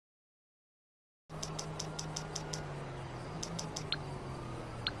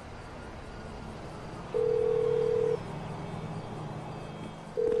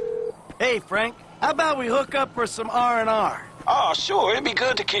Hey, Frank, how about we hook up for some R&R? Oh, sure. It'd be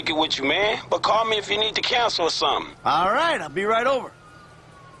good to kick it with you, man. But call me if you need to cancel or something. All right, I'll be right over.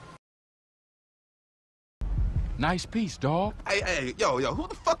 Nice piece, dog. Hey, yo, who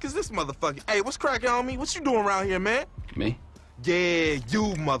the fuck is this motherfucker? Hey, what's cracking on me? What you doing around here, man? Me? Yeah,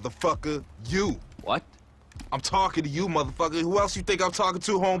 you, motherfucker. You. What? I'm talking to you, motherfucker. Who else you think I'm talking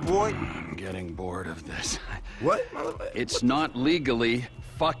to, homeboy? I'm getting bored of this. What, motherfucker? It's not legally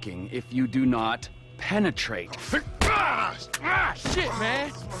fucking if you do not penetrate. Shit, man.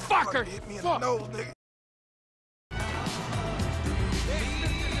 Fucker. Hit me in the nose, nigga.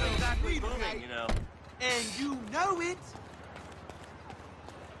 You know. And you know it.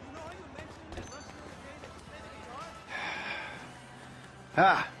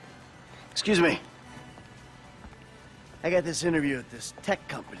 Excuse me. I got this interview at this tech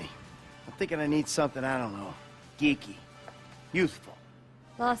company. I'm thinking I need something, I don't know, geeky, youthful.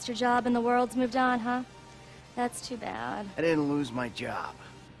 Lost your job and the world's moved on, huh? That's too bad. I didn't lose my job.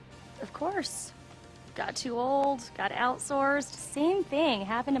 Of course. Got too old, got outsourced. Same thing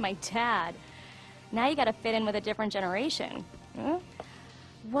happened to my dad. Now you gotta fit in with a different generation. Huh?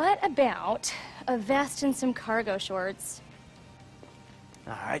 What about a vest and some cargo shorts?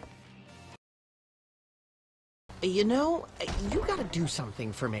 All right. You know, you gotta do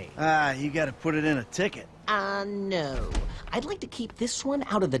something for me. You gotta put it in a ticket. No. I'd like to keep this one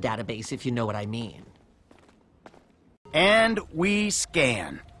out of the database, if you know what I mean. And we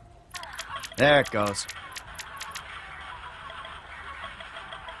scan. There it goes.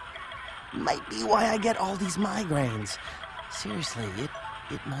 Might be why I get all these migraines. Seriously,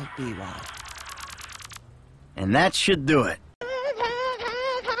 it might be why. And that should do it.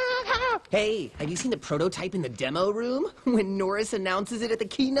 Hey, have you seen the prototype in the demo room? When Norris announces it at the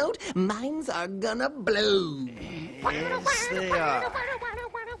keynote, minds are gonna blow. Yes, they are.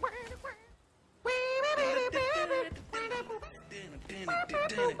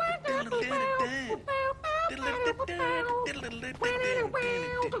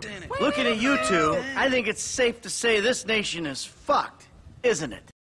 Looking at you two, I think it's safe to say this nation is fucked, isn't it?